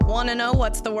Want to know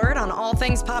what's the word on all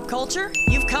things pop culture?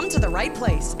 You've come to the right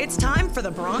place. It's time for the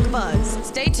Bronc Buzz.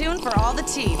 Stay tuned for all the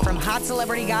tea, from hot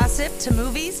celebrity gossip to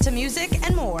movies to music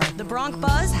and more. The Bronc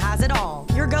Buzz has it all.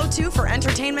 Your go-to for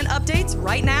entertainment updates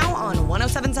right now on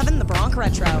 107.7 The Bronc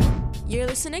Retro. You're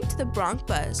listening to the Bronc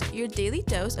Buzz, your daily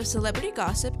dose of celebrity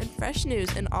gossip and fresh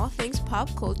news and all things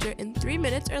pop culture in 3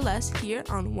 minutes or less here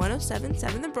on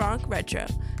 107.7 The Bronc Retro.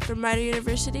 From Rider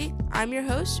University, I'm your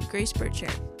host, Grace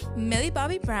Bertrand. Millie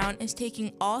Bobby Brown is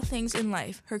taking all things in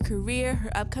life, her career,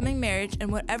 her upcoming marriage, and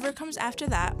whatever comes after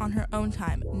that on her own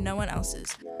time, no one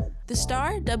else's. The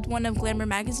star, dubbed one of Glamour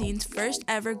magazine's first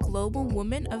ever Global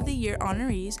Woman of the Year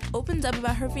honorees, opens up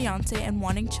about her fiancé and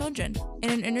wanting children. In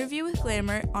an interview with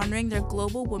Glamour honoring their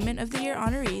Global Woman of the Year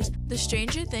honorees, the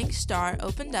Stranger Things star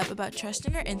opened up about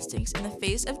trusting her instincts in the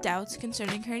face of doubts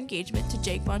concerning her engagement to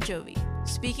Jake Bon Jovi.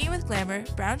 Speaking with Glamour,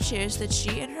 Brown shares that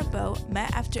she and her beau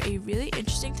met after a really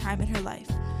interesting time in her life.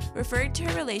 Referring to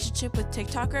her relationship with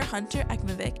TikToker Hunter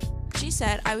Ekmovic, she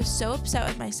said, "I was so upset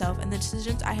with myself and the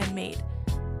decisions I had made."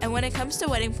 And when it comes to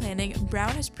wedding planning,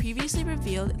 Brown has previously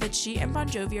revealed that she and Bon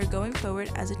Jovi are going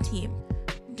forward as a team.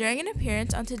 During an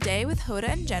appearance on Today with Hoda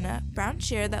and Jenna, Brown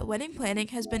shared that wedding planning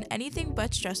has been anything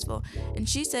but stressful, and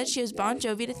she said she has Bon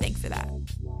Jovi to thank for that.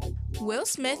 Will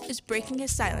Smith is breaking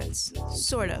his silence.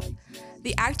 Sort of.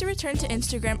 The actor returned to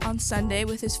Instagram on Sunday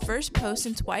with his first post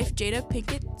since wife Jada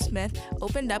Pinkett Smith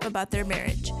opened up about their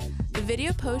marriage. The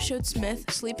video post showed Smith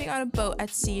sleeping on a boat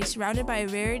at sea surrounded by a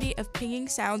variety of pinging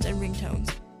sounds and ringtones.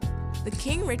 The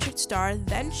King Richard star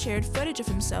then shared footage of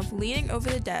himself leaning over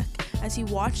the deck as he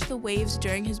watched the waves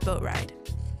during his boat ride.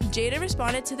 Jada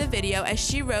responded to the video as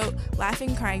she wrote,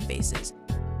 "Laughing crying faces."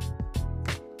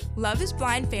 Love is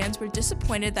Blind fans were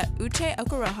disappointed that Uche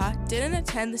Okoroha didn't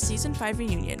attend the Season 5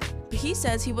 reunion, but he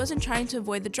says he wasn't trying to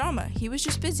avoid the drama, he was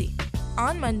just busy.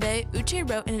 On Monday, Uche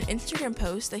wrote in an Instagram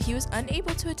post that he was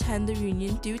unable to attend the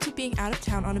reunion due to being out of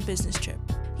town on a business trip.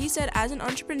 He said as an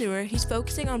entrepreneur, he's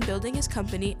focusing on building his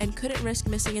company and couldn't risk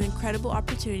missing an incredible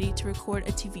opportunity to record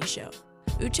a TV show.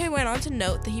 Uche went on to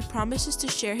note that he promises to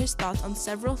share his thoughts on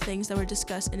several things that were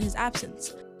discussed in his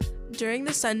absence. During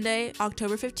the Sunday,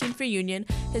 October 15th reunion,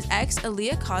 his ex,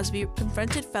 Aaliyah Cosby,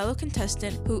 confronted fellow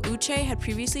contestant who Uche had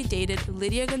previously dated,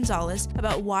 Lydia Gonzalez,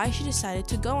 about why she decided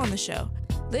to go on the show.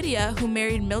 Lydia, who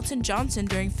married Milton Johnson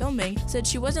during filming, said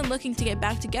she wasn't looking to get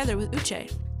back together with Uche.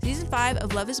 Season 5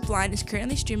 of Love is Blind is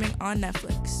currently streaming on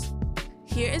Netflix.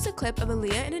 Here is a clip of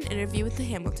Aaliyah in an interview with the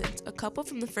Hamiltons, a couple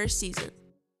from the first season.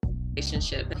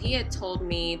 Relationship. He had told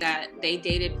me that they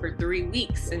dated for 3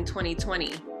 weeks in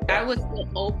 2020. I was still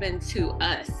open to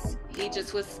us. He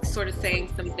just was sort of saying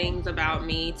some things about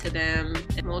me to them,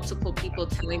 and multiple people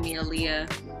telling me, "Aaliyah,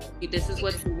 this is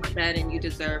what's said and you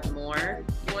deserve more."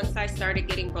 Once I started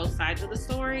getting both sides of the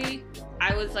story,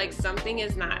 I was like, something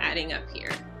is not adding up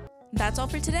here. That's all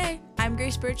for today. I'm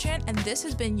Grace Bertrand, and this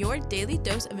has been your daily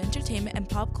dose of entertainment and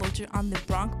pop culture on the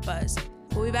Bronc Buzz.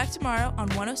 We'll be back tomorrow on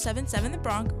 107.7 The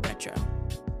Bronc Retro.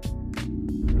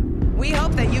 We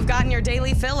hope that you've gotten your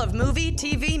daily fill of movie,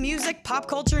 TV, music, pop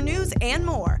culture news, and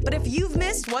more. But if you've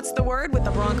missed What's the Word with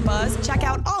the Bronc Buzz, check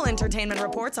out all entertainment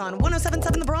reports on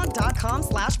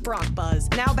 1077thebronc.com/BroncBuzz.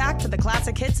 Now back to the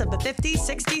classic hits of the 50s,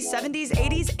 60s, 70s,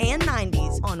 80s, and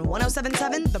 90s on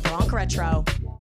 107.7 The Bronc Retro.